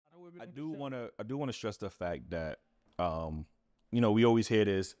I do want to stress the fact that, we always hear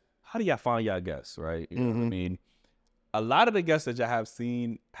this. How do y'all find y'all guests, right? You know what I mean? A lot of the guests that y'all have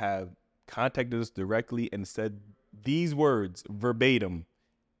seen have contacted us directly and said these words verbatim.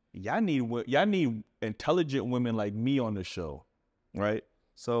 Y'all need intelligent women like me on the show, right?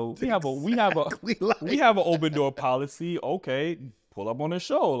 So we have an open door policy. Okay, pull up on the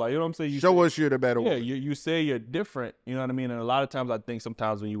show, like, you know what I'm saying. Show us you're the better one. Yeah, you say you're different. You know what I mean. And a lot of times, I think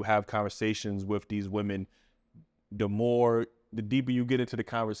sometimes when you have conversations with these women, the deeper you get into the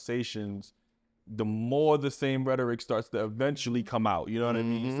conversations, the more the same rhetoric starts to eventually come out. You know what I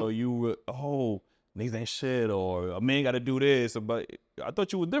mean? So niggas ain't shit, or a man got to do this. But I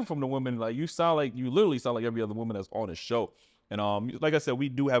thought you were different from the women. Like, you literally sound like every other woman that's on the show. And like I said, we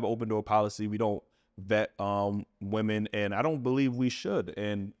do have an open door policy. We don't vet women, and I don't believe we should.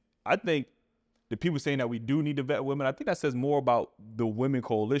 And I think the people saying that we do need to vet women, I think that says more about the women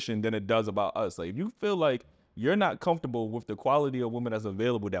coalition than it does about us. Like, if you feel like you're not comfortable with the quality of women that's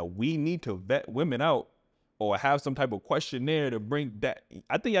available, that we need to vet women out or have some type of questionnaire to bring that,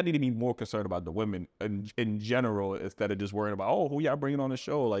 I think y'all need to be more concerned about the women in general instead of just worrying about, who y'all bringing on the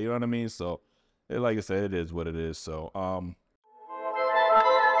show. Like, you know what I mean? So, like I said, it is what it is. So,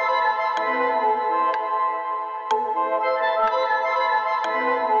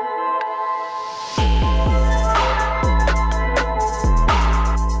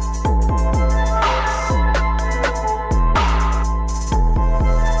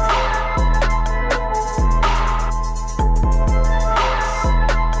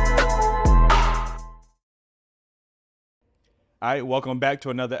 all right, welcome back to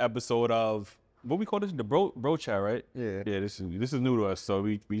another episode of what we call this, the bro chat, right? Yeah. Yeah, this is new to us, so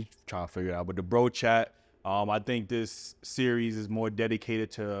we trying to figure it out. But the bro chat, I think this series is more dedicated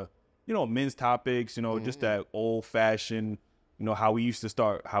to, men's topics, just that old fashioned, how we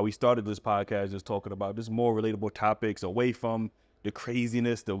started this podcast, just talking about just more relatable topics away from the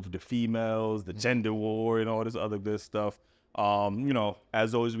craziness of the females, the gender war, and all this other good stuff.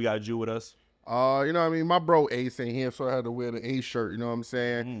 As always, we got Jew with us. My bro Ace ain't here, so I had to wear the Ace shirt, you know what I'm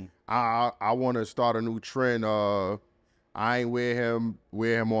saying? I want to start a new trend. I ain't wear him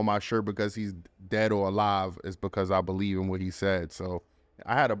on my shirt because he's dead or alive. It's because I believe in what he said. So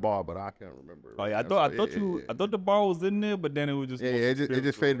I had a bar, but I can't remember. Oh yeah, I thought the bar was in there, but then it was just it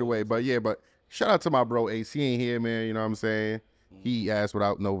just faded away. But shout out to my bro Ace. He ain't here, man. You know what I'm saying? He asked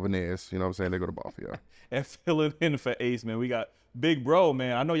without no veneers. You know what I'm saying? They go to bar for y'all. And filling in for Ace, man. We got Big Bro,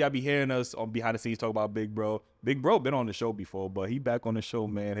 man. I know y'all be hearing us on behind the scenes talk about Big Bro. Big Bro been on the show before, but he back on the show,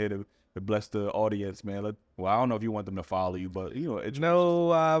 man. Here to bless the audience, man. I don't know if you want them to follow you, but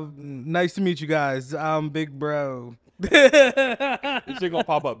nice to meet you guys. I'm Big Bro. This shit gonna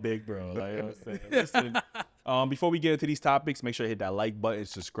pop up, Big Bro. Like, you know what I'm saying? Listen, before we get into these topics, make sure you hit that like button,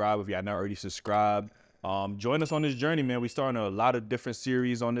 subscribe if y'all not already subscribed. Join us on this journey, man. We starting a lot of different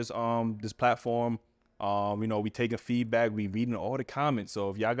series on this platform. We taking feedback, we reading all the comments. So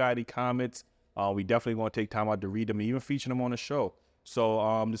if y'all got any comments, we definitely gonna take time out to read them and even feature them on the show.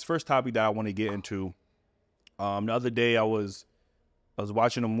 So this first topic that I want to get into, the other day I was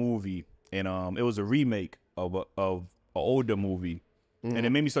watching a movie, and it was a remake of an older movie, and it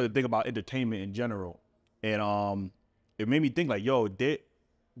made me start to think about entertainment in general, and it made me think like,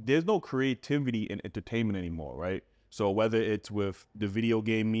 there's no creativity in entertainment anymore, right? So whether it's with the video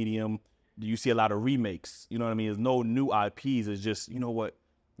game medium, you see a lot of remakes, you know what I mean? There's no new IPs. It's just, you know what?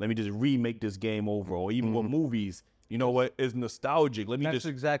 Let me just remake this game over. Or even with movies, you know what? It's nostalgic. That's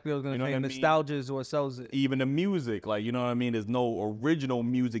exactly what I was going to say. Nostalgia is what sells it. Even the music, like, you know what I mean? There's no original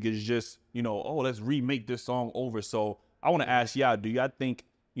music. It's just, let's remake this song over. So I want to ask y'all, do y'all think,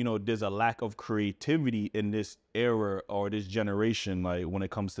 there's a lack of creativity in this era or this generation, like when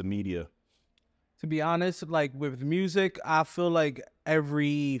it comes to media? To be honest, like with music, I feel like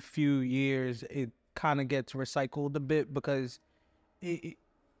every few years it kind of gets recycled a bit because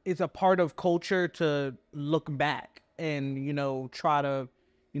it's a part of culture to look back and, try to,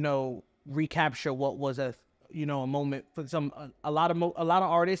 recapture what was a moment for a lot of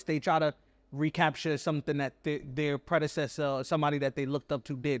artists. They try to recapture something that their predecessor or somebody that they looked up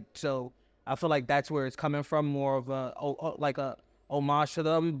to did. So I feel like that's where it's coming from, more of a homage to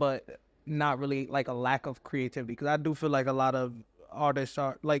them, but not really like a lack of creativity, because I do feel like a lot of artists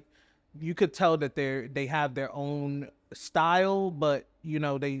are like, you could tell that they have their own style, but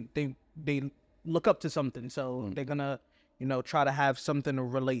they look up to something, so they're gonna try to have something to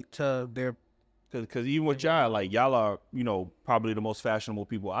relate to their Cause even with y'all, like y'all are, you know, probably the most fashionable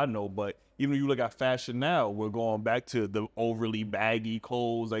people I know. But even when you look at fashion now, we're going back to the overly baggy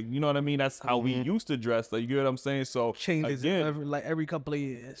clothes. Like, you know what I mean? That's how we used to dress. Like, you get what I'm saying? So Changes again, every couple of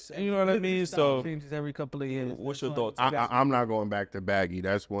years. you know what I mean? So changes every couple of years. what's your thoughts? I'm not going back to baggy.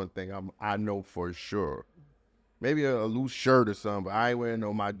 That's one thing I know for sure. Maybe a loose shirt or something, but I ain't wearing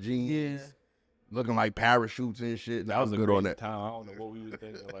no my jeans. Yeah. Looking like parachutes and shit. That was I'm a good crazy on that. time. I don't know what we was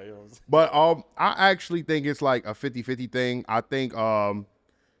thinking. Like, it was... But I actually think it's like a 50-50 thing. I think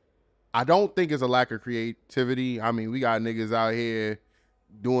I don't think it's a lack of creativity. I mean, we got niggas out here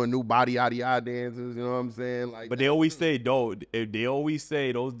doing new body yada dances, you know what I'm saying? Like, But they always say, though, they always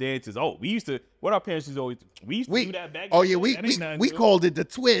say those dances, oh, we used to, what our parents used to always, we used to do that back oh in yeah, the day. That ain't nothing we new. called it the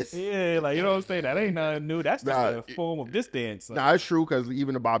twist. Yeah, like, you know what I'm saying? That ain't nothing new. That's just Nah, a form of this dance. Like, Nah, it's true, because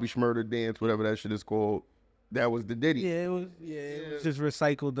even the Bobby Shmurda dance, whatever that shit is called, that was the Diddy. Yeah, it was just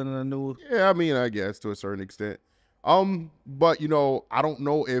recycled in a new. Yeah, I mean, I guess to a certain extent. But you know, I don't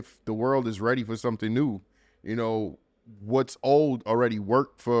know if the world is ready for something new. You know, what's old already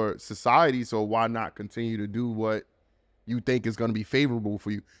worked for society, so why not continue to do what you think is going to be favorable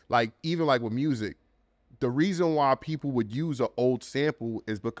for you? Like, even like with music, the reason why people would use an old sample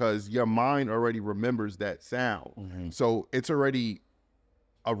is because your mind already remembers that sound. So it's already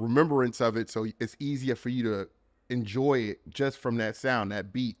a remembrance of it, so it's easier for you to enjoy it just from that sound,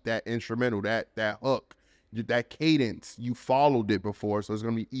 that beat, that instrumental, that hook, that cadence. You followed it before, so it's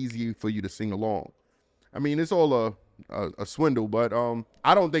gonna be easier for you to sing along. I mean, it's all a swindle, but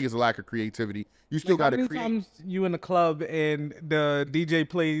I don't think it's a lack of creativity. You still got to How many create. times you in the club and the DJ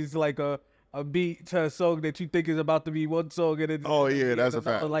plays like a beat to a song that you think is about to be one song, and it's Oh yeah, that's a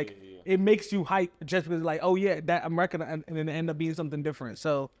fact. like it makes you hype just because like, oh yeah, that I'm recognizing, and then it end up being something different.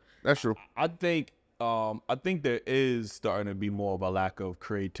 So That's true. I think there is starting to be more of a lack of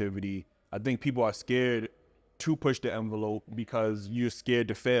creativity. I think people are scared to push the envelope because you're scared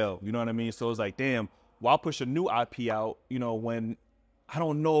to fail. You know what I mean? So it's like, damn, why push a new IP out, you know, when I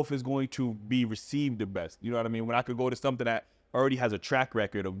don't know if it's going to be received the best. You know what I mean? When I could go to something that already has a track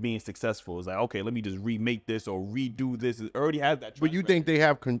record of being successful. It's like, okay, let me just remake this or redo this. It already has that track But you record. think they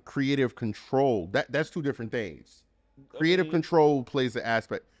have creative control? That's two different things. Creative control plays an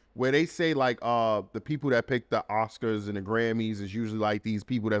aspect where they say like the people that pick the Oscars and the Grammys is usually like these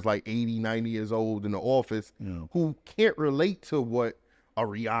people that's like 80, 90 years old in the office who can't relate to what a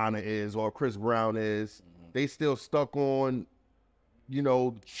Rihanna is or Chris Brown is. They still stuck on, you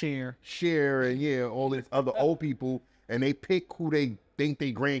know, Cher and yeah, all these other old people, and they pick who they think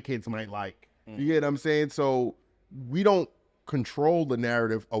their grandkids might like. You get what I'm saying? So we don't control the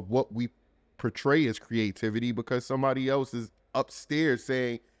narrative of what we portray as creativity because somebody else is upstairs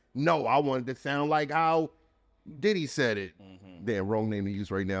saying, no, I want it to sound like how Diddy said it. Damn, wrong name to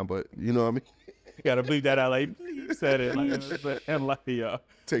use right now, but you know what I mean? You gotta bleep that out. Like, please said it. Like, and like, yeah.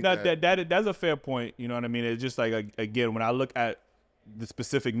 Take Now, that. That's a fair point. You know what I mean? It's just like, again, when I look at the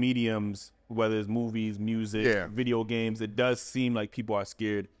specific mediums, whether it's movies, music, video games, it does seem like people are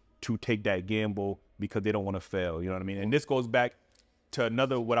scared to take that gamble because they don't want to fail. You know what I mean? And this goes back to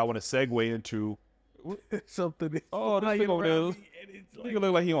another, what I want to segue into. something. Oh, this thing over there. Nigga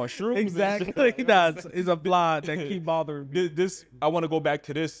look like he on shrooms. Exactly. That's it's a blonde that keep bothering me. This I want to go back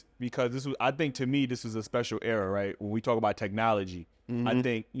to this because this was, I think to me, this was a special era, right? When we talk about technology, I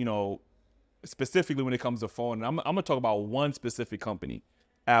think, you know, specifically when it comes to phone, and I'm gonna talk about one specific company.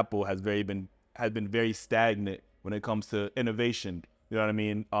 Apple has been very stagnant when it comes to innovation. You know what I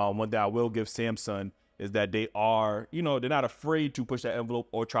mean? One thing I will give Samsung is that they are, you know, they're not afraid to push that envelope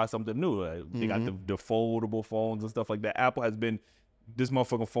or try something new. Like, they got the foldable phones and stuff like that. Apple has been, this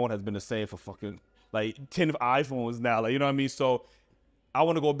motherfucking phone has been the same for fucking like 10 iPhones now. Like, you know what I mean? So I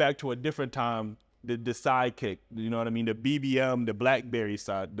want to go back to a different time, the Sidekick, you know what I mean? The BBM, the BlackBerry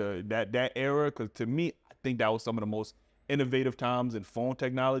side, that era, because to me, I think that was some of the most innovative times in phone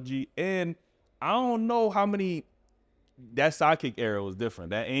technology. And I don't know how many, that Sidekick era was different.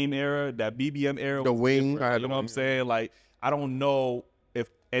 That AIM era, that BBM era The was wing, different. You know what I'm saying? Like, I don't know if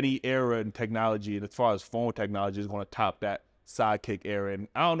any era in technology, and as far as phone technology, is going to top that Sidekick era. And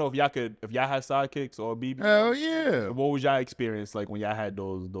I don't know if y'all had Sidekicks or BBM. Hell yeah. What was y'all experience like when y'all had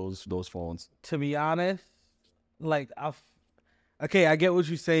those phones? To be honest, like okay, I get what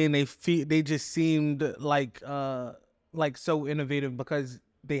you're saying. They just seemed like so innovative because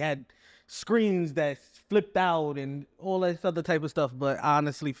they had screens that flipped out and all that other type of stuff. But I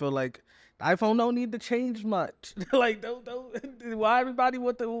honestly feel like the iPhone don't need to change much. Like don't why everybody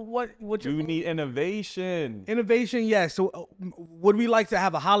what You need innovation. Innovation, yes. So would we like to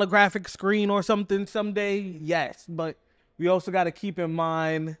have a holographic screen or something someday? Yes. But we also got to keep in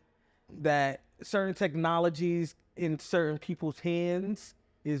mind that certain technologies in certain people's hands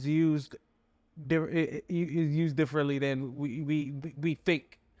is used differently than we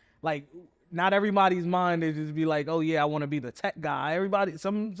think. Like, not everybody's mind is just be like, oh yeah, I want to be the tech guy.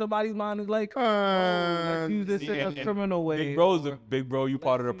 Somebody's mind is like, oh, let's use this in a criminal way. Big bro, you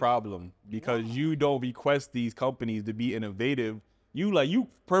part of the problem because you don't request these companies to be innovative. You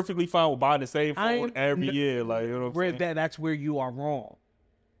perfectly fine with buying the same phone every year. Like, you know what I'm saying? That's where you are wrong.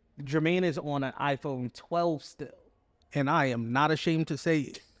 Jermaine is on an iPhone 12 still, and I am not ashamed to say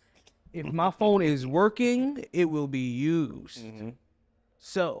it. If my phone is working, it will be used.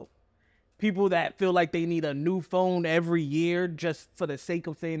 So, people that feel like they need a new phone every year just for the sake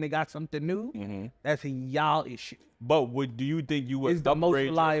of saying they got something new, that's a y'all issue. But do you think you would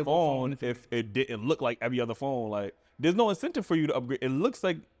upgrade your phone if it didn't look like every other phone? Like, there's no incentive for you to upgrade. It looks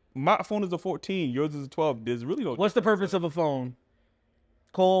like my phone is a 14, yours is a 12. There's really no. What's the purpose of a phone?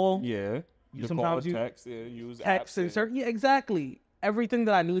 Call. Yeah. Sometimes you text. Yeah, use text apps, insert. Yeah, exactly. Everything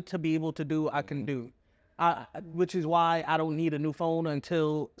that I need to be able to do, I can do. Which is why I don't need a new phone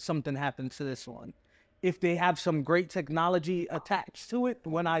until something happens to this one. If they have some great technology attached to it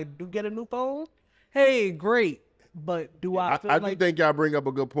when I do get a new phone, hey, great. But do I feel I do think y'all bring up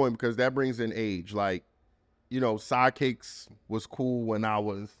a good point because that brings in age. Like, sidekicks was cool when I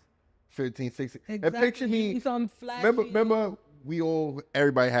was 15, 16. Exactly. And picture me. He's on Flash. Remember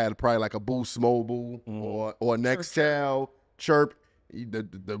everybody had probably like a Boost Mobile or Nextel, Chirp. The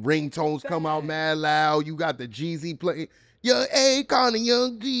ringtones come out mad loud. You got the Jeezy playing. Young Akon and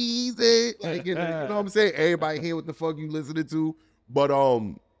Young Jeezy. Like, you know what I'm saying? Everybody hear what the fuck you listening to. But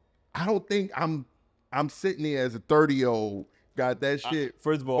I don't think I'm sitting there as a 30-year-old got that shit.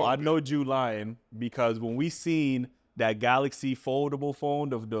 First of all, I know you lying because when we seen that Galaxy foldable phone,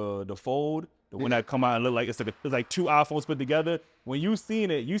 the Fold, the one that come out and look like it's like two iPhones put together. When you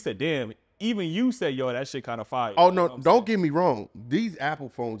seen it, you said, damn. Even you said, yo, that shit kind of fire. Oh, no, don't get me wrong. These Apple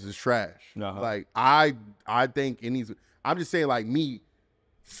phones is trash. Like, I think I'm just saying, like, me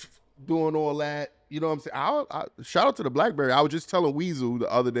doing all that, you know what I'm saying? Shout out to the BlackBerry. I was just telling Weasel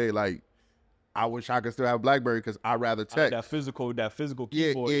the other day, like, I wish I could still have a BlackBerry because I'd rather text. That physical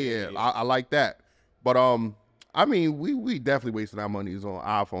keyboard. Yeah. I like that. But, I mean, we definitely wasting our money on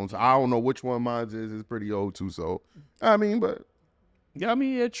iPhones. I don't know which one mine is. It's pretty old, too. So, I mean, but... Yeah, I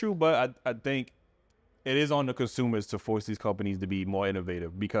mean, yeah, true, but I think it is on the consumers to force these companies to be more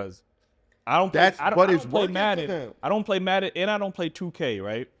innovative because I don't play Madden. I don't play Madden and I don't play 2K,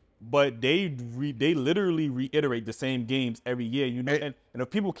 right? But they literally reiterate the same games every year, and if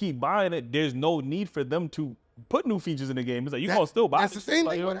people keep buying it, there's no need for them to put new features in the game. It's like you're gonna still buy it. That's the same.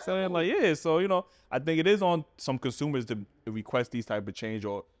 Like, you know what I'm saying? Like, yeah, so I think it is on some consumers to request these type of change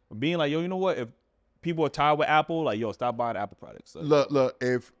or being like, yo, you know what, if people are tired with Apple, like, yo, stop buying Apple products. So. Look,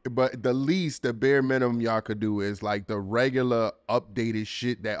 but the bare minimum y'all could do is like the regular updated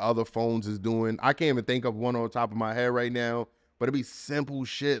shit that other phones is doing. I can't even think of one on top of my head right now, but it'd be simple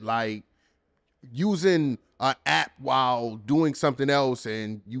shit like using an app while doing something else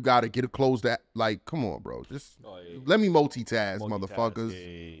and you got to close that. Like, come on, bro. Just let me multitask,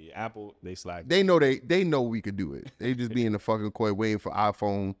 motherfuckers. Yeah. Apple, they slack. They know we could do it. They just be in the fucking court waiting for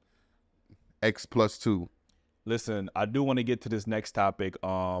iPhone X+2. Listen, I do want to get to this next topic.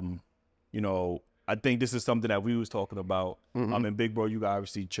 I think this is something that we was talking about. And Big Bro, you guys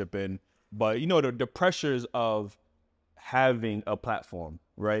obviously chip in. But the pressures of having a platform,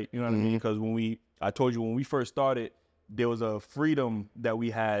 right? You know what I mean? Because I told you when we first started, there was a freedom that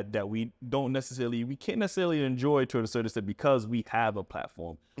we had that we can't necessarily enjoy to a certain extent because we have a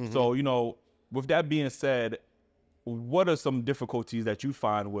platform. So, with that being said, what are some difficulties that you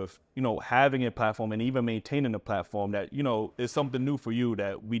find with, having a platform and even maintaining a platform that, is something new for you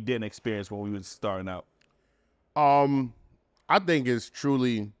that we didn't experience when we was starting out? I think it's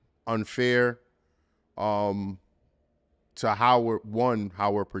truly unfair to how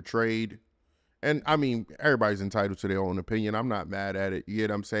we're portrayed. And I mean, everybody's entitled to their own opinion. I'm not mad at it. You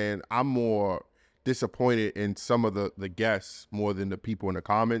get what I'm saying? I'm more disappointed in some of the guests more than the people in the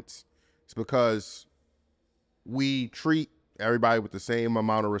comments. It's because we treat everybody with the same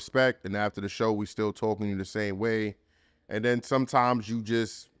amount of respect, and after the show, we still talking to you the same way. And then sometimes you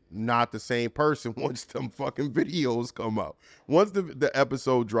just not the same person once them fucking videos come out. Once the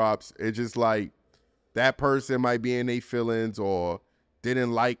episode drops, it's just like that person might be in their feelings or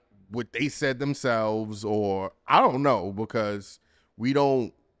didn't like what they said themselves, or I don't know, because we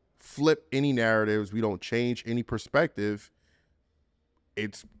don't flip any narratives. We don't change any perspective.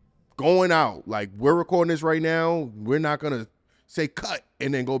 It's going out. Like, we're recording this right now. We're not going to say cut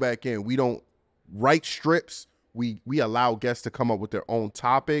and then go back in. We don't write strips. We allow guests to come up with their own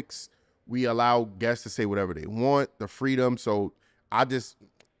topics. we allow guests to say whatever they want, the freedom. So I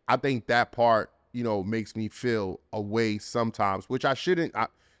think that part, you know, makes me feel a way sometimes, which I shouldn't.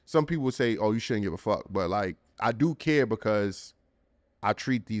 Some people say, oh, you shouldn't give a fuck. But like, I do care because I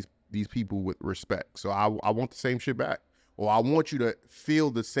treat these people with respect. So I want the same shit back. Or I want you to feel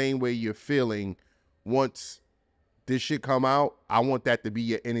the same way you're feeling once this shit come out. I want that to be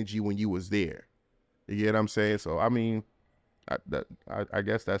your energy when you was there. You get what I'm saying? So, I mean, I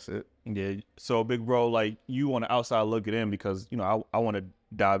guess that's it. Yeah. So, big bro, like, you on the outside looking in, because, you know, I want to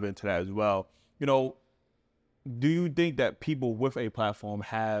dive into that as well. You know, do you think that people with a platform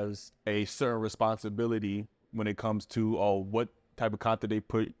has a certain responsibility when it comes to what type of content they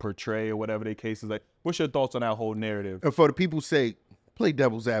portray or whatever the case is? Like, what's your thoughts on that whole narrative? And for the people's sake, play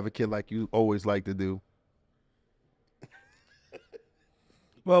devil's advocate like you always like to do.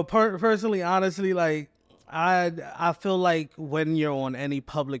 Well, personally, honestly, like, I feel like when you're on any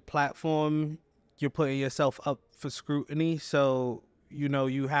public platform, you're putting yourself up for scrutiny. So, you know,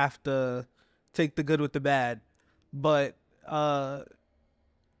 you have to take the good with the bad. But for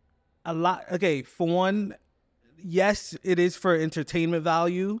one, yes, it is for entertainment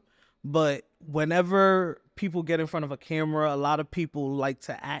value, but whenever people get in front of a camera, a lot of people like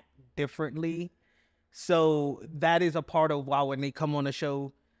to act differently. So that is a part of why when they come on the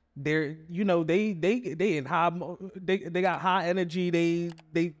show, they're, you know, they in high, they got high energy.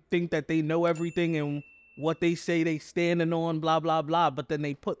 They think that they know everything, and what they say they standing on, blah blah blah. But then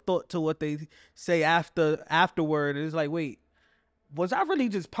they put thought to what they say afterward. It's like, wait, was I really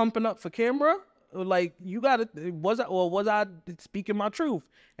just pumping up for camera? Like, was I speaking my truth?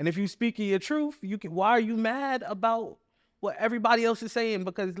 And if you speaking your truth, why are you mad about what everybody else is saying?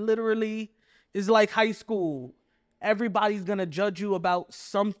 Because literally, it's like high school. Everybody's gonna judge you about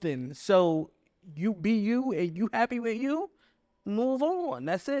something. So you be you, and you happy with you, move on.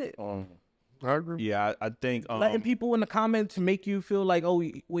 That's it. I agree. Yeah, I think Letting people in the comments make you feel like, oh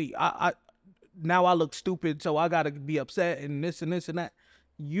wait, I now I look stupid, so I gotta be upset and this and this and that.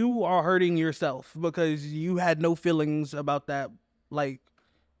 You are hurting yourself because you had no feelings about that, like,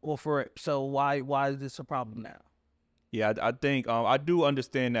 or for it. So why is this a problem now? Yeah, I think I do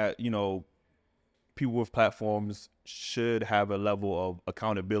understand that, you know, people with platforms should have a level of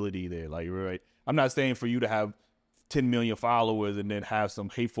accountability there. Like, right? I'm not saying for you to have 10 million followers and then have some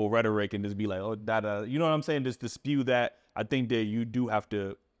hateful rhetoric and just be like, oh, you know what I'm saying? Just to spew that. I think that you do have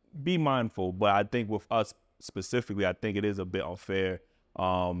to be mindful, but I think with us specifically, I think it is a bit unfair.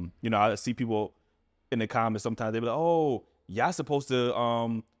 You know, I see people in the comments sometimes, they be like, oh, y'all supposed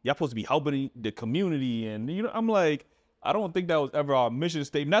to be helping the community. And, you know, I'm like, I don't think that was ever our mission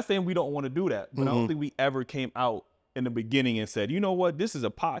statement. Not saying we don't want to do that, but I don't think we ever came out in the beginning and said, you know what, this is a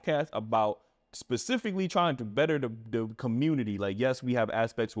podcast about specifically trying to better the community. Like, yes, we have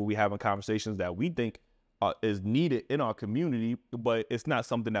aspects where we having conversations that we think is needed in our community, but it's not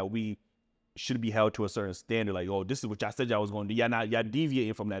something that we should be held to a certain standard. Like, oh, this is what y'all said y'all was going to do. Y'all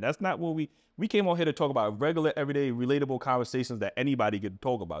deviating from that. That's not what we came on here to talk about. Regular, everyday, relatable conversations that anybody could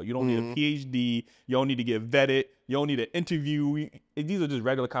talk about. You don't need a PhD. You don't need to get vetted. You don't need an interview. These are just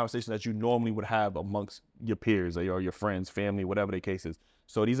regular conversations that you normally would have amongst your peers or your friends, family, whatever the case is.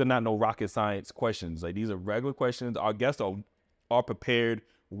 So these are not no rocket science questions. Like, these are regular questions. Our guests are prepared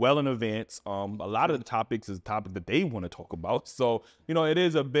well in advance. A lot of the topics is topics that they want to talk about. So, you know, it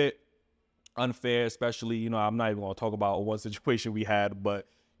is a bit unfair, especially, you know, I'm not even going to talk about one situation we had, but,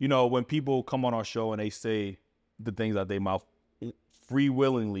 you know, when people come on our show and they say the things out their mouth free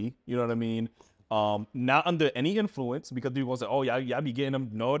willingly, you know what I mean? Not under any influence, because people say, oh, y'all be getting them.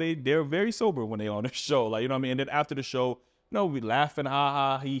 No, they're very sober when they on the show. Like, you know what I mean? And then after the show, you know, we laughing,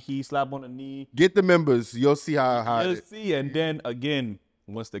 ha ha, he slap on the knee. Get the members. You'll see how you'll see. And then again,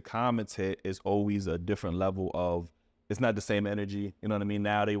 once the comments hit, it's always a different level of, it's not the same energy. You know what I mean?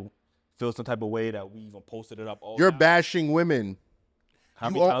 Now they feel some type of way that we even posted it up. You're bashing women. How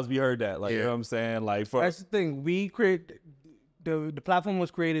many times we heard that? Like, you know what I'm saying? Like, that's the thing. We create the platform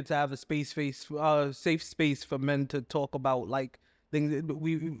was created to have a safe space for men to talk about, like, things.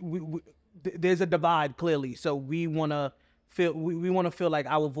 There's a divide clearly, so we want to feel like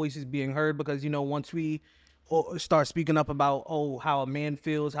our voice is being heard, because, you know, once we start speaking up about how a man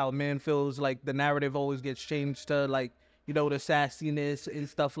feels, like, the narrative always gets changed to, like, you know, the sassiness and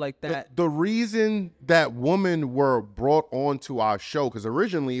stuff like that. The reason that women were brought onto our show, because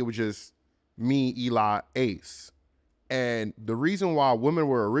originally it was just me, Eli, Ace. And the reason why women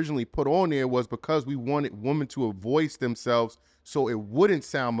were originally put on there was because we wanted women to voice themselves so it wouldn't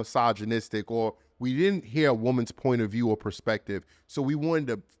sound misogynistic, or we didn't hear a woman's point of view or perspective. So we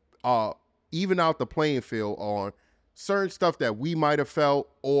wanted to even out the playing field on certain stuff that we might have felt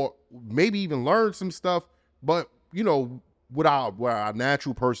or maybe even learned some stuff, but, you know, with our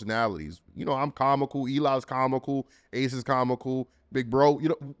natural personalities. You know, I'm comical, Eli's comical, Ace is comical, Big Bro, you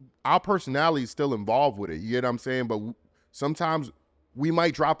know, our personality is still involved with it. You get what I'm saying? But sometimes we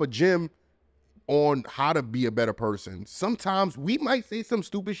might drop a gem on how to be a better person. Sometimes we might say some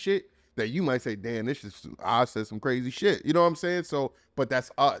stupid shit that you might say, damn, I said some crazy shit. You know what I'm saying? So, but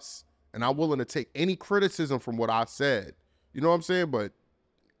that's us. And I'm willing to take any criticism from what I said. You know what I'm saying? But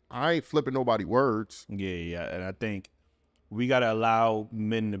I ain't flipping nobody words. Yeah. And I think we got to allow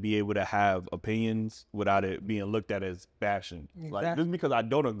men to be able to have opinions without it being looked at as bashing. Exactly. Like, just because I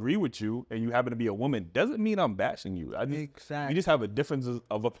don't agree with you and you happen to be a woman doesn't mean I'm bashing you. Exactly. You just have a difference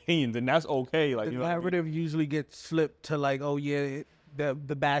of opinions, and that's okay. Like, the you know, narrative usually gets flipped to like, oh yeah, the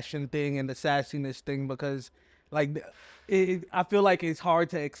bashing thing and the sassiness thing, because like I feel like it's hard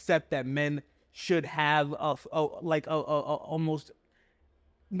to accept that men should have almost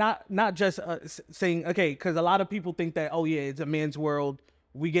not just saying, okay, because a lot of people think that, oh yeah, it's a man's world,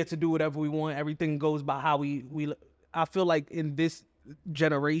 we get to do whatever we want, everything goes by how we I feel like in this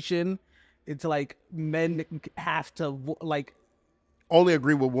generation, it's like men have to like only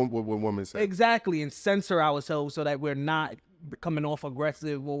agree with what women say. Exactly, and censor ourselves so that we're not coming off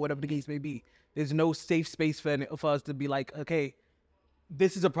aggressive or whatever the case may be. There's no safe space for us to be like, okay,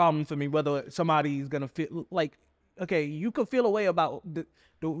 this is a problem for me, whether somebody's gonna feel like, okay, you could feel a way about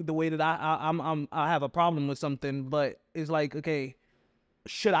the way that I have a problem with something, but it's like, okay,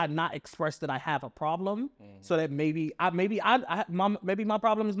 should I not express that I have a problem so that maybe my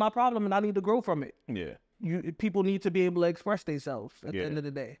problem is my problem and I need to grow from it? Yeah. People need to be able to express themselves at the end of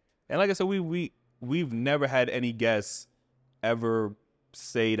the day. And like I said, we've never had any guests ever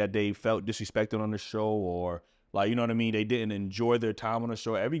say that they felt disrespected on the show, or like, you know what I mean, they didn't enjoy their time on the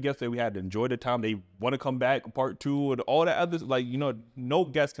show. Every guest that we had enjoyed their time. They want to come back, part 2, and all that other, like, you know, no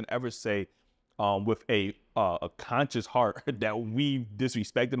guest can ever say with a conscious heart that we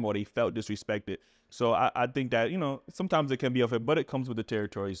disrespected them or they felt disrespected. So I think that, you know, sometimes it can be unfair, but it comes with the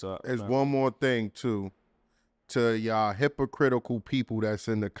territory. So there's one more thing too, to y'all hypocritical people that's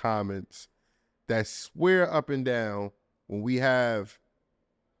in the comments that swear up and down when we have,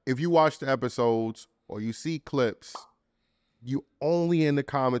 if you watch the episodes or you see clips, you only in the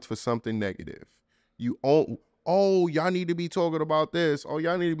comments for something negative. Oh, y'all need to be talking about this. Oh,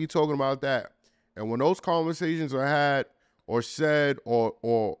 y'all need to be talking about that. And when those conversations are had or said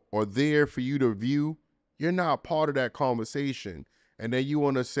or there for you to view, you're not part of that conversation. And then you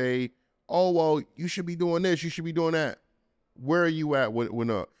want to say, oh, well, you should be doing this, you should be doing that. Where are you at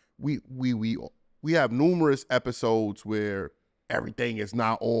when we have numerous episodes where everything is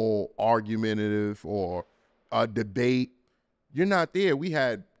not all argumentative or a debate. You're not there. We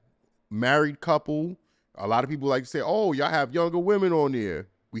had married couple. A lot of people like to say, oh, y'all have younger women on there.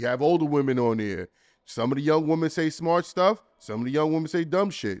 We have older women on there. Some of the young women say smart stuff. Some of the young women say dumb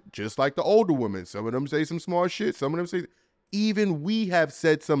shit, just like the older women. Some of them say some smart shit. Some of them say, even we have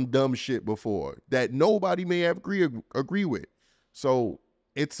said some dumb shit before that nobody may have agree with. So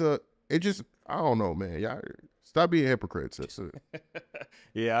it just, I don't know, man. Y'all stop being hypocrites. That's it.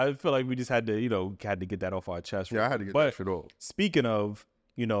 Yeah, I feel like we just had to, you know, get that off our chest. Yeah, I had to get that shit off. Speaking of,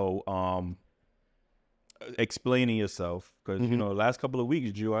 you know, explaining yourself, because, you know, the last couple of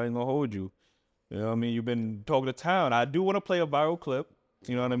weeks, Jew, I ain't gonna hold you. You know what I mean? You've been talking to town. I do want to play a viral clip,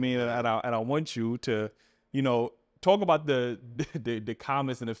 you know what I mean? And I want you to, you know, talk about the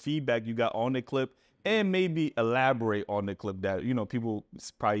comments and the feedback you got on the clip, and maybe elaborate on the clip that, you know, people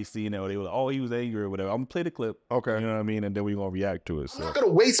probably seen it, or they were like, oh, he was angry or whatever. I'm gonna play the clip. Okay. You know what I mean? And then we're gonna react to it. So. I'm not gonna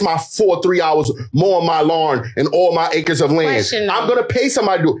waste my 3 hours mowing my lawn and all my acres of land. I'm gonna pay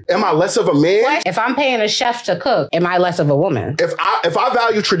somebody to do it. Am I less of a man? If I'm paying a chef to cook, am I less of a woman? If I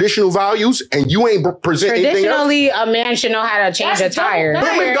value traditional values and you ain't present anything else. Traditionally, a man should know how to change a tire.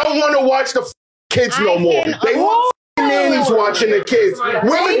 Women don't want to watch the kids no more. They want nannies watching the kids.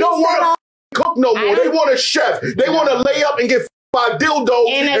 Women don't want to cook no more. They want a chef. They want to lay up and get by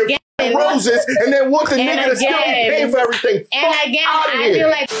dildos and roses, and then want the nigga to still be paying for everything. And again, I feel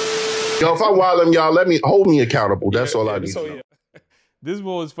like, yo, if I wild them, y'all hold me accountable. That's all I need. So, yeah. This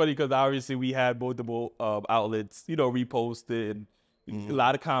one was funny because obviously we had multiple outlets, you know, reposted, and a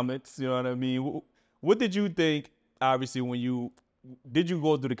lot of comments. You know what I mean? What did you think? Obviously, when you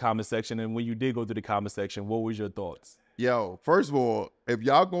go through the comment section, and when you did go through the comment section, what was your thoughts? Yo, first of all, if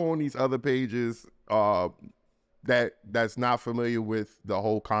y'all go on these other pages that's not familiar with the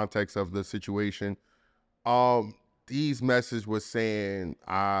whole context of the situation, these messages were saying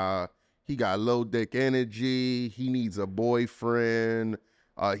he got low dick energy, he needs a boyfriend,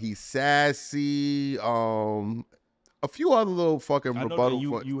 he's sassy, a few other little fucking I know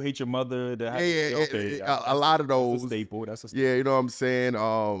rebuttal. that you hate your mother. A lot of those. That's a staple. That's a staple. Yeah, you know what I'm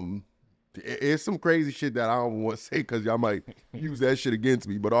saying. It's some crazy shit that I don't want to say because y'all might use that shit against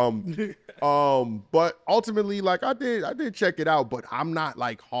me. But but ultimately, like I did check it out. But I'm not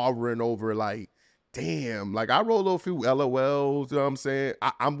like hovering over like, damn. Like I rolled a few LOLs. You know what I'm saying?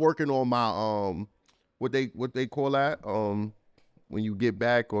 I'm working on my what they call that when you get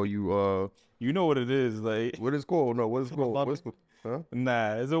back or you You know what it is, like. what is called? No, what is called? What's called? Huh?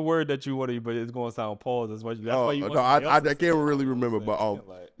 Nah, it's a word that you want to, but it's gonna sound paused as much. That's why you. No, I can't really remember, but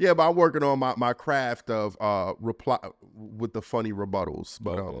yeah, but I'm working on my craft of reply with the funny rebuttals.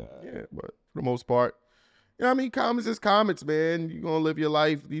 But yeah, but for the most part, you know what I mean, comments is comments, man. You gonna live your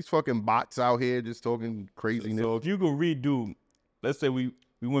life. These fucking bots out here just talking craziness. So if you could redo, let's say we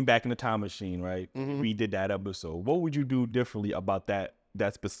went back in the time machine, right? Mm-hmm. We did that episode. What would you do differently about that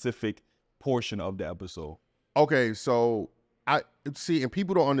specific portion of the episode? Okay, so I see, and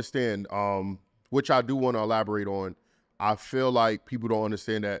people don't understand, which I do want to elaborate on. I feel like people don't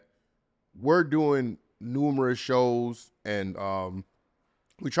understand that we're doing numerous shows and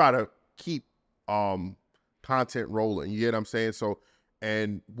we try to keep content rolling. You get what I'm saying? So,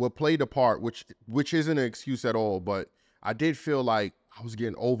 and we'll play the part, which isn't an excuse at all, but I did feel like I was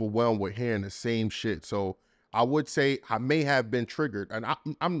getting overwhelmed with hearing the same shit. So I would say I may have been triggered, and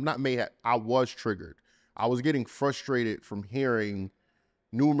I was triggered. I was getting frustrated from hearing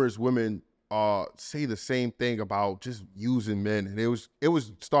numerous women say the same thing about just using men, and it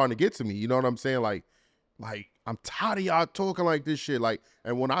was starting to get to me. You know what I'm saying? Like I'm tired of y'all talking like this shit. Like,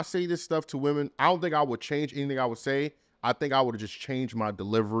 and when I say this stuff to women, I don't think I would change anything I would say. I think I would have just changed my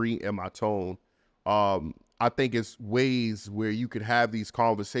delivery and my tone. I think it's ways where you could have these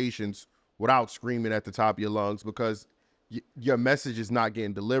conversations without screaming at the top of your lungs, because your message is not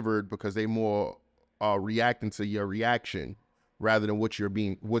getting delivered because they more reacting to your reaction rather than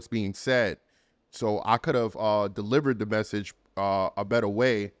what's being said. So I could have delivered the message a better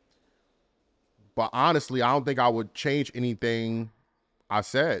way. But honestly, I don't think I would change anything I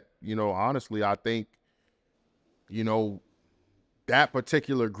said. You know, honestly, I think, you know, that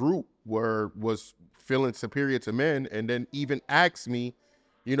particular group was feeling superior to men, and then even asked me,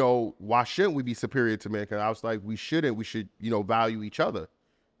 you know, why shouldn't we be superior to men? Because I was like, we shouldn't. We should, you know, value each other.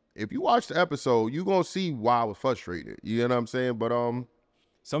 If you watch the episode, you're gonna see why I was frustrated. You know what I'm saying? But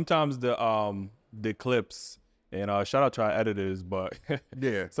sometimes the clips, and shout out to our editors, but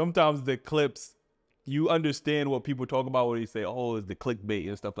yeah, sometimes the clips, you understand what people talk about when they say, oh, it's the clickbait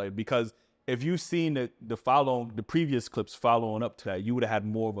and stuff like that. Because if you've seen the previous clips following up to that, you would have had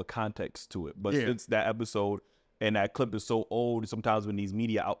more of a context to it. But since that episode and that clip is so old, sometimes when these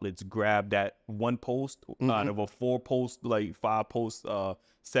media outlets grab that one post out of a 4-post, like 5-post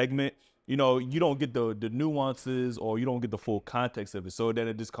segment, you know, you don't get the nuances, or you don't get the full context of it. So then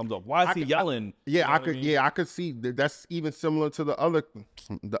it just comes up, why is he yelling? I could see that's even similar to the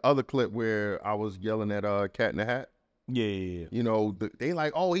other clip where I was yelling at Cat in the Hat. Yeah. You know, they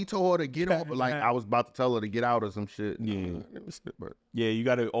like, oh, he told her to get off. Like I was about to tell her to get out or some shit. Yeah. Yeah, you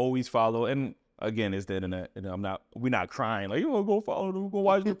got to always follow. And again, it's the internet, and we're not crying like, you want to go follow them, go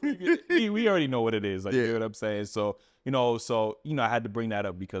watch the previous. we already know what it is. Like, you know what I'm saying? So, you know, I had to bring that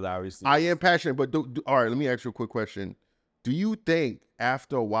up because I am passionate. But all right, let me ask you a quick question. Do you think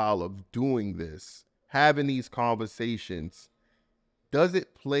after a while of doing this, having these conversations, does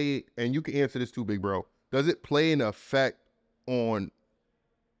it play, and you can answer this too, big bro, does it play an effect on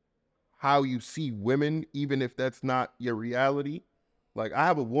how you see women, even if that's not your reality? Like, I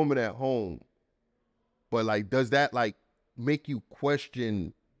have a woman at home, but like, does that like make you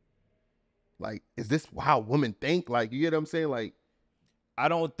question, like, is this how women think? Like, you get what I'm saying? Like, I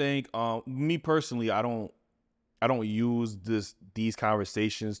don't think, me personally, I don't use these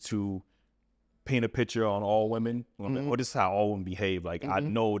conversations to paint a picture on all women, or this is how all women behave. Like, I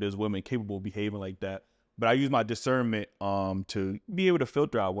know there's women capable of behaving like that, but I use my discernment to be able to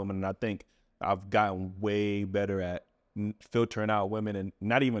filter out women, and I think I've gotten way better at filtering out women and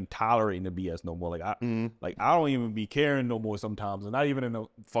not even tolerating the BS no more. Like I don't even be caring no more sometimes, and not even in a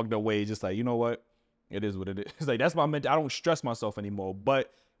fucked up way. Just like, you know what, it is what it is. It's like, that's my mental. I don't stress myself anymore.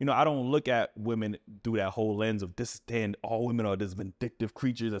 But you know, I don't look at women through that whole lens of this. Then all women are this vindictive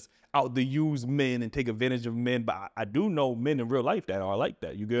creatures that's out to use men and take advantage of men. But I do know men in real life that are like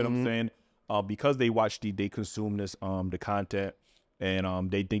that. You get what I'm saying? Because they watch they consume this the content, and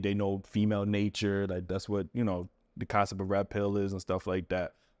they think they know female nature. Like, that's what, you know, the concept of red pill is and stuff like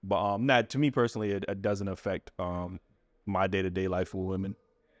that. But to me personally, it doesn't affect my day-to-day life with women.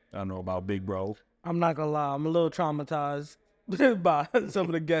 I don't know about big bro. I'm not gonna lie, I'm a little traumatized by some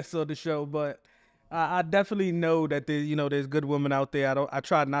of the guests on the show, but I definitely know that there, there's good women out there. I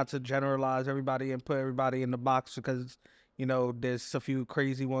try not to generalize everybody and put everybody in the box because, there's a few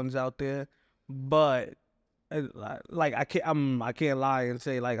crazy ones out there. But like I can't lie and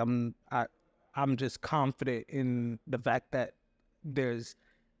say like I'm just confident in the fact that there's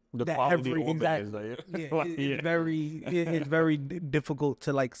The that quality every of it exact is like, yeah, like, it's very difficult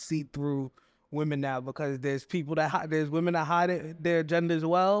to like see through women now because there's there's women that hide their agenda as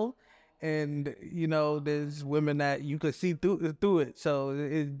well, and there's women that you could see through it. So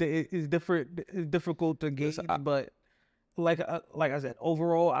it's different. It's difficult to gauge, but like I said,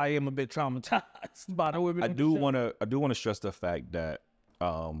 overall, I am a bit traumatized by the women. I do want to stress the fact that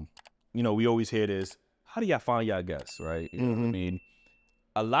we always hear this, how do y'all find y'all guests, right? You know what I mean?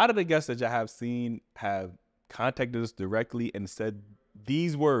 A lot of the guests that y'all have seen have contacted us directly and said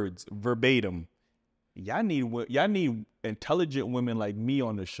these words verbatim. Y'all need intelligent women like me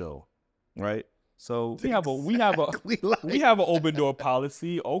on the show, right? So we have an open door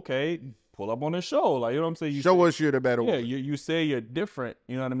policy. Okay, pull up on the show, like, you know what I'm saying. Show us you're the better one. Yeah, you say you're different.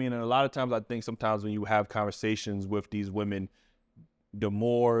 You know what I mean. And a lot of times, I think sometimes when you have conversations with these women,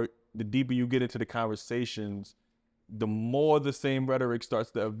 the deeper you get into the conversations, the more the same rhetoric starts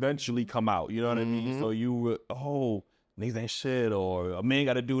to eventually come out. You know what I mean? So niggas ain't shit, or a man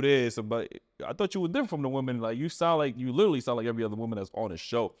got to do this. But I thought you were different from the women. Like, you literally sound like every other woman that's on the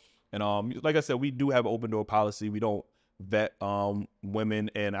show. And like I said, we do have an open door policy. We don't vet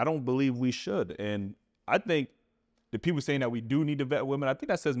women, and I don't believe we should. And I think the people saying that we do need to vet women, I think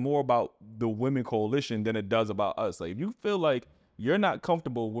that says more about the women coalition than it does about us. Like, if you feel like you're not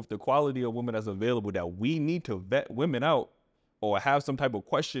comfortable with the quality of women that's available, that we need to vet women out or have some type of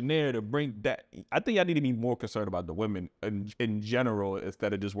questionnaire to bring that, I think y'all need to be more concerned about the women in general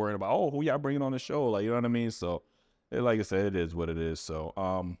instead of just worrying about, who y'all bringing on the show. Like, you know what I mean? So, like I said, it is what it is. So,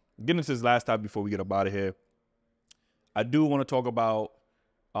 getting into this last topic before we get up out of here, I do want to talk about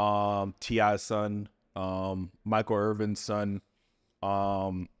T.I.'s son, Michael Irvin's son,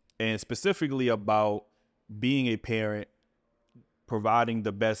 and specifically about being a parent, providing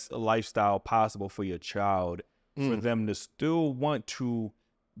the best lifestyle possible for your child, for them to still want to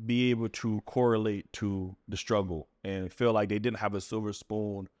be able to correlate to the struggle and feel like they didn't have a silver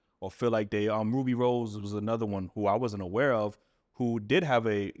spoon, or feel like they, Ruby Rose was another one who I wasn't aware of, who did have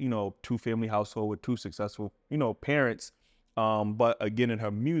a, 2-family household with 2 successful, parents. But again, in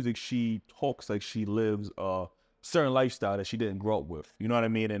her music, she talks like she lives a certain lifestyle that she didn't grow up with. You know what I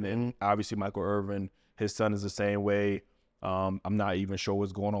mean? And obviously Michael Irvin, his son, is the same way. I'm not even sure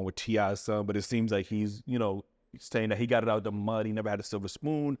what's going on with T.I.'s son, but it seems like he's, saying that he got it out the mud. He never had a silver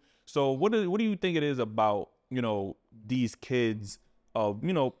spoon. So what do you think it is about, these kids of,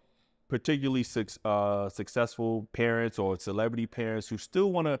 particularly successful parents or celebrity parents who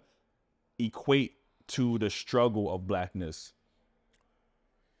still want to equate to the struggle of blackness?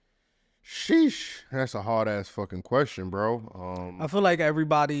 Sheesh, that's a hard ass fucking question, bro. I feel like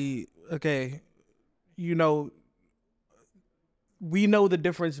everybody, okay, we know the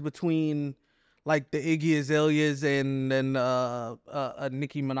difference between like the Iggy Azaleas and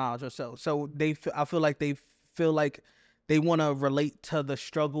Nicki Minaj or so. So I feel like they feel like they want to relate to the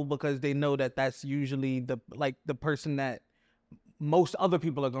struggle because they know that that's usually the person that most other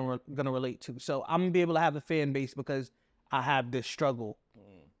people are gonna relate to. So I'm gonna be able to have a fan base because I have this struggle.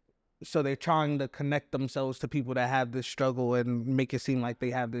 So they're trying to connect themselves to people that have this struggle and make it seem like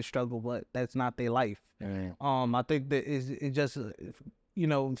they have this struggle, but that's not their life. I think that it just,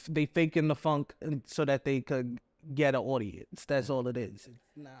 they faking the funk so that they could get an audience. That's all it is.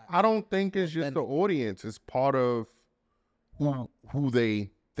 I don't think it's just the audience. It's part of who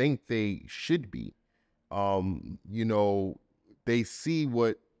they think they should be. They see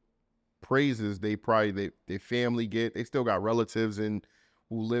what praises their family get. They still got relatives and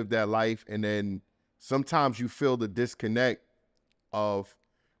who live that life, and then sometimes you feel the disconnect of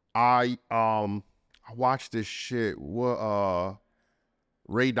I watched this shit.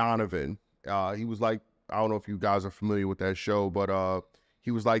 Ray Donovan. He was like, I don't know if you guys are familiar with that show, but he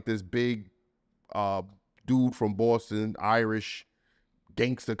was like this big dude from Boston, Irish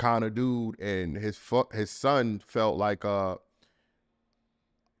gangster kind of dude, and his son felt like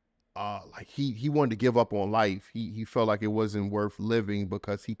he wanted to give up on life. He felt like it wasn't worth living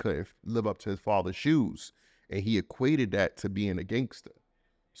because he couldn't live up to his father's shoes, and he equated that to being a gangster.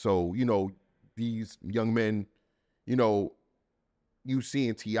 So these young men, you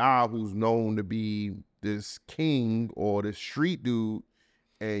seeing T.I., who's known to be this king or this street dude,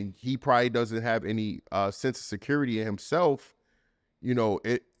 and he probably doesn't have any sense of security in himself.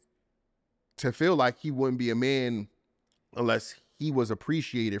 To feel like he wouldn't be a man unless he was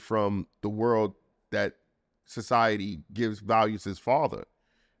appreciated from the world that society gives values his father.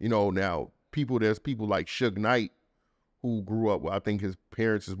 You know, now there's people like Suge Knight who grew up. Well, I think his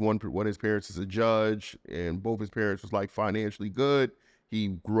parents is one of his parents is a judge, and both his parents was like financially good. He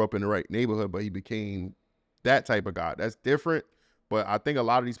grew up in the right neighborhood, but he became that type of guy. That's different. But I think a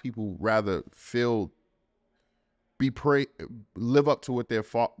lot of these people rather live up to what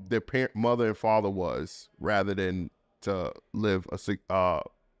their mother and father was, rather than to live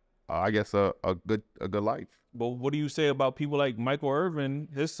I guess a good life. But what do you say about people like Michael Irvin,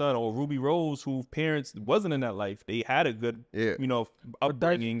 his son, or Ruby Rose, whose parents wasn't in that life? They had a good,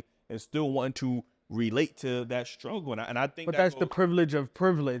 upbringing, and still want to relate to that struggle. And I think, but that's the privilege of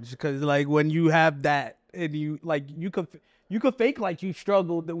privilege, because like when you have that, and you could fake like you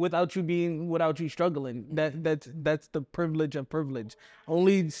struggled without you struggling. That's the privilege of privilege.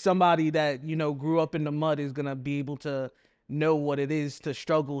 Only somebody that grew up in the mud is gonna be able to know what it is to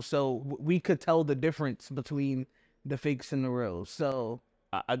struggle. So we could tell the difference between the fakes and the reals. So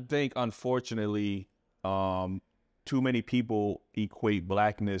I think, unfortunately, too many people equate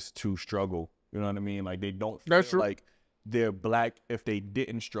blackness to struggle. You know what I mean? Like, they don't feel like they're black if they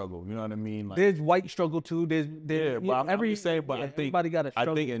didn't struggle. You know what I mean? Like, there's white struggle too. There's but I'm just saying, but I think everybody got a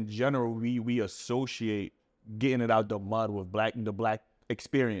struggle. I think in general we associate getting it out the mud with the black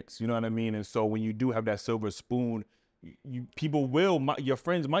experience. You know what I mean? And so when you do have that silver spoon, your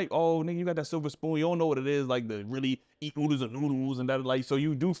friends might, oh nigga, you got that silver spoon, you don't know what it is, like, to really eat oodles and noodles and that, like, so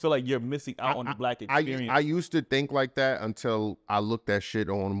you do feel like you're missing out on the black experience. I used to think like that until I looked at shit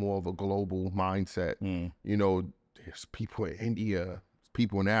on more of a global mindset. You know, there's people in India,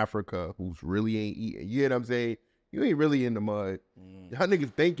 people in Africa who's really ain't eating. You know what I'm saying? You ain't really in the mud. Y'all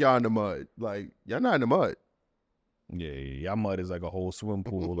niggas think y'all in the mud. Like, y'all not in the mud. Yeah, y'all mud is like a whole swim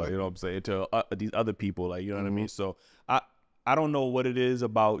pool, like, you know what I'm saying, to these other people, like, you know what I mean? So I don't know what it is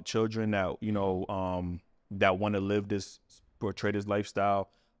about children that, that want to portray this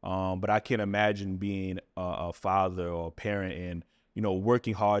lifestyle, but I can't imagine being a father or a parent and,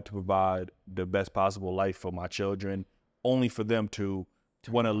 working hard to provide the best possible life for my children, only for them to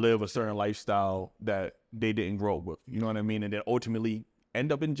want to live a certain lifestyle that they didn't grow up with, you know what I mean? And then ultimately end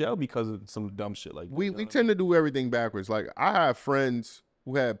up in jail because of some dumb shit like that. We tend to do everything backwards. Like, I have friends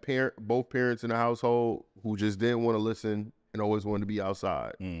who had both parents in the household who just didn't want to listen and always wanted to be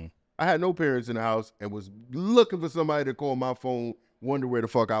outside. I had no parents in the house and was looking for somebody to call my phone, wonder where the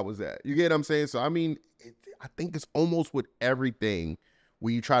fuck I was at. You get what I'm saying? So I mean, I think it's almost with everything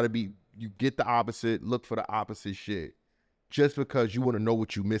where you try to you get the opposite, look for the opposite shit, just because you want to know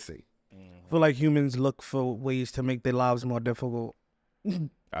what you're missing. I feel like humans look for ways to make their lives more difficult.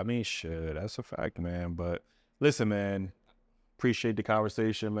 I mean, shit, that's a fact, man. But listen, man, appreciate the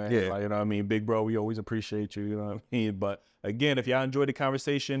conversation, man. Yeah. Like, you know what I mean? Big bro, we always appreciate you, you know what I mean? But again, if y'all enjoyed the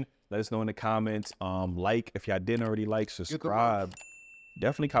conversation, let us know in the comments. Like, if y'all didn't already like, subscribe.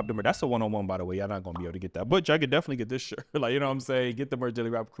 Definitely cop the merch. That's a one-on-one, by the way. Y'all not going to be able to get that. But y'all can definitely get this shirt. Like, you know what I'm saying? Get the merch,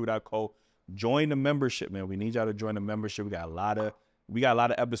 Dailyrapupcrew.co. Join the membership, man. We need y'all to join the membership. We got a lot of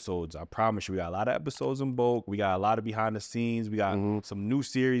episodes. I promise you, we got a lot of episodes in bulk. We got a lot of behind the scenes. We got some new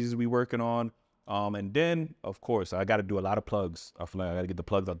series we working on. And then, of course, I got to do a lot of plugs. I feel like I got to get the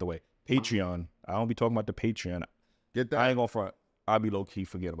plugs out the way. Patreon. I don't be talking about the Patreon. Get that. I ain't going to front. I'll be low-key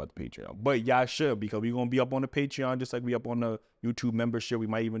forget about the Patreon. But y'all should, because we're going to be up on the Patreon just like we up on the YouTube membership. We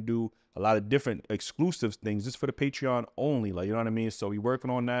might even do a lot of different exclusive things just for the Patreon only. Like, you know what I mean? So we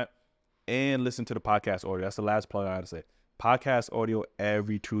working on that. And listen to the podcast audio. That's the last plug I got to say. Podcast audio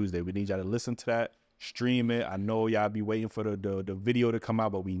every Tuesday. We need y'all to listen to that, stream it. I know y'all be waiting for the video to come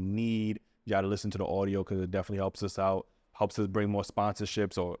out, but we need y'all to listen to the audio because it definitely helps us out, helps us bring more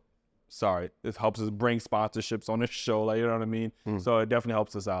sponsorships, it helps us bring sponsorships on this show, like, you know what I mean? So it definitely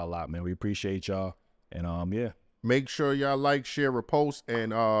helps us out a lot, man. We appreciate y'all. And yeah. Make sure y'all like, share, repost,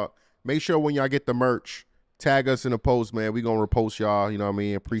 and make sure when y'all get the merch, tag us in the post, man. We gonna repost y'all, you know what I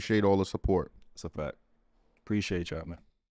mean? Appreciate all the support. It's a fact. Appreciate y'all, man.